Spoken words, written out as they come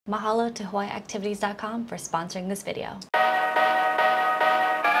Mahalo to HawaiiActivities.com for sponsoring this video.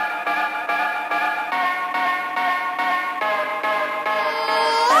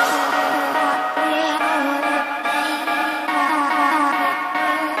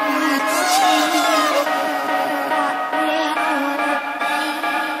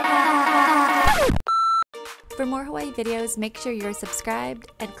 For more Hawaii videos, make sure you're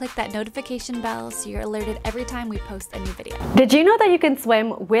subscribed and click that notification bell so you're alerted every time we post a new video. Did you know that you can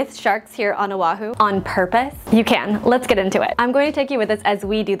swim with sharks here on Oahu on purpose? You can. Let's get into it. I'm going to take you with us as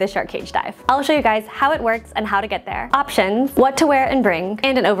we do the shark cage dive. I'll show you guys how it works and how to get there, options, what to wear and bring,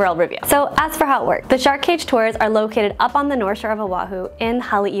 and an overall review. So as for how it works, the shark cage tours are located up on the north shore of Oahu in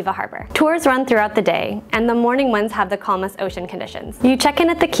Haleiwa Harbor. Tours run throughout the day, and the morning ones have the calmest ocean conditions. You check in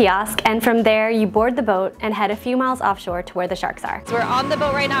at the kiosk, and from there you board the boat and head a few miles offshore to where the sharks are. So we're on the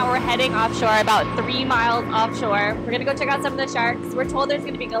boat right now. We're heading offshore, about 3 miles offshore. We're gonna go check out some of the sharks. We're told there's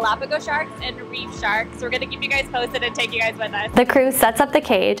gonna be Galapagos sharks and reef sharks. So we're gonna keep you guys posted and take you guys with us. The crew sets up the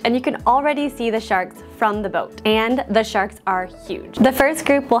cage, and you can already see the sharks from the boat, and the sharks are huge. The first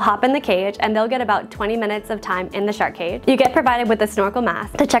group will hop in the cage, and they'll get about 20 minutes of time in the shark cage. You get provided with a snorkel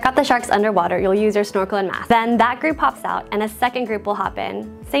mask. To check out the sharks underwater, you'll use your snorkel and mask. Then that group hops out, and a second group will hop in.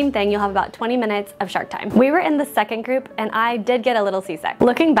 Same thing, you'll have about 20 minutes of shark time. We were in the second group, and I did get a little seasick.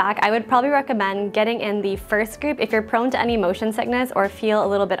 Looking back, I would probably recommend getting in the first group if you're prone to any motion sickness or feel a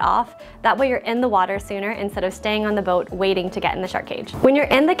little bit off. That way you're in the water sooner instead of staying on the boat waiting to get in the shark cage. When you're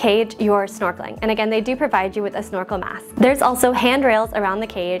in the cage, you're snorkeling, and again, they do provide you with a snorkel mask. There's also handrails around the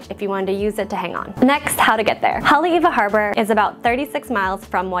cage if you wanted to use it to hang on. Next, how to get there. Haleiwa Harbor is about 36 miles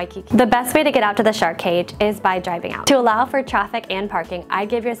from Waikiki. The best way to get out to the shark cage is by driving out. To allow for traffic and parking, I'd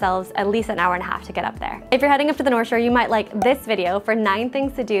give yourselves at least an hour and a half to get up there. If you're heading up to the North Shore, you might like this video for 9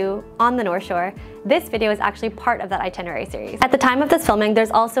 things to do on the North Shore. This video is actually part of that itinerary series. At the time of this filming, there's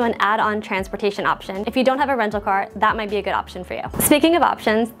also an add-on transportation option. If you don't have a rental car, that might be a good option for you. Speaking of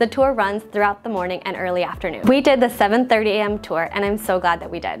options, the tour runs throughout the morning and early afternoon. We did the 7:30 a.m. tour, and I'm so glad that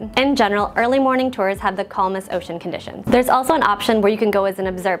we did. In general, early morning tours have the calmest ocean conditions. There's also an option where you can go as an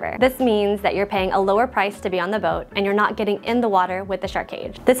observer. This means that you're paying a lower price to be on the boat, and you're not getting in the water with the shark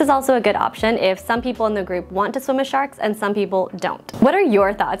cage. This is also a good option if some people in the group want to swim with sharks and some people don't. What are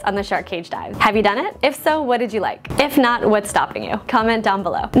your thoughts on the shark cage dive? Have you done it? If so, what did you like? If not, what's stopping you? Comment down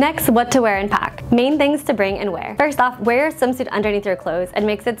below. Next, what to wear and pack. Main things to bring and wear. First off, wear your swimsuit underneath your clothes and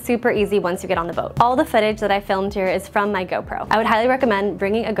makes it super easy once you get on the boat. All the footage that I filmed here is from my GoPro. I would highly recommend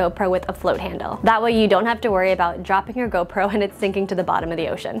bringing a GoPro with a float handle. That way you don't have to worry about dropping your GoPro and it's sinking to the bottom of the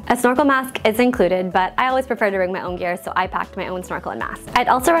ocean. A snorkel mask is included, but I always prefer to bring my own gear, so I packed my own snorkel and mask. I'd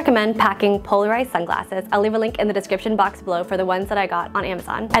also recommend packing polarized sunglasses. I'll leave a link in the description box below for the ones that I got on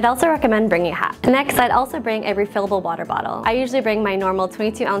Amazon. I'd also recommend bringing a hat. Next, I'd also bring a refillable water bottle. I usually bring my normal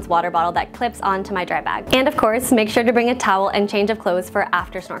 22-ounce water bottle that clips onto my dry bag. And of course, make sure to bring a towel and change of clothes for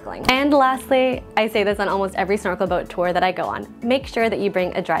after snorkeling. And lastly, I say this on almost every snorkel boat tour that I go on, make sure that you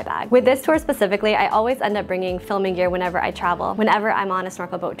bring a dry bag. With this tour specifically, I always end up bringing filming gear whenever I travel, whenever I'm on a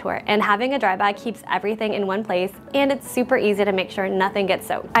snorkel boat tour. And having a dry bag keeps everything in one place, and it's super easy to make sure nothing gets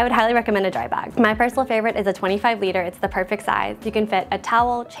soaked. I would highly recommend a dry bag. My personal favorite is a 25 liter. It's the perfect size. You can fit a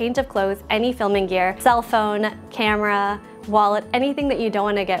towel, change of clothes, any filming gear, cell phone, camera, wallet, anything that you don't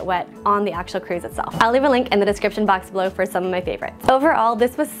want to get wet on the actual cruise itself. I'll leave a link in the description box below for some of my favorites. Overall,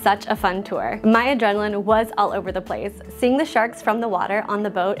 this was such a fun tour. My adrenaline was all over the place. Seeing the sharks from the water on the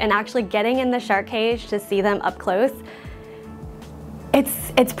boat and actually getting in the shark cage to see them up close,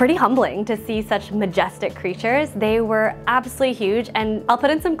 it's pretty humbling to see such majestic creatures. They were absolutely huge, and I'll put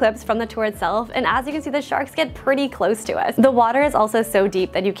in some clips from the tour itself, and as you can see, the sharks get pretty close to us. The water is also so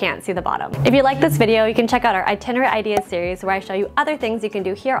deep that you can't see the bottom. If you like this video, you can check out our itinerary ideas series where I show you other things you can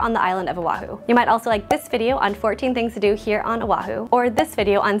do here on the island of Oahu. You might also like this video on 14 things to do here on Oahu, or this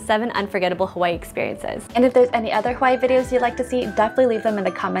video on 7 unforgettable Hawaii experiences. And if there's any other Hawaii videos you'd like to see, definitely leave them in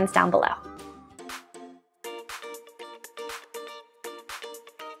the comments down below.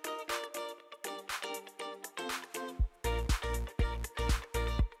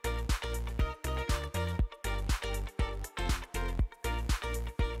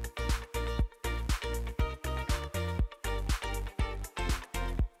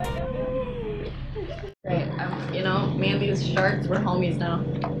 Great. You know, me and these sharks, we're homies now.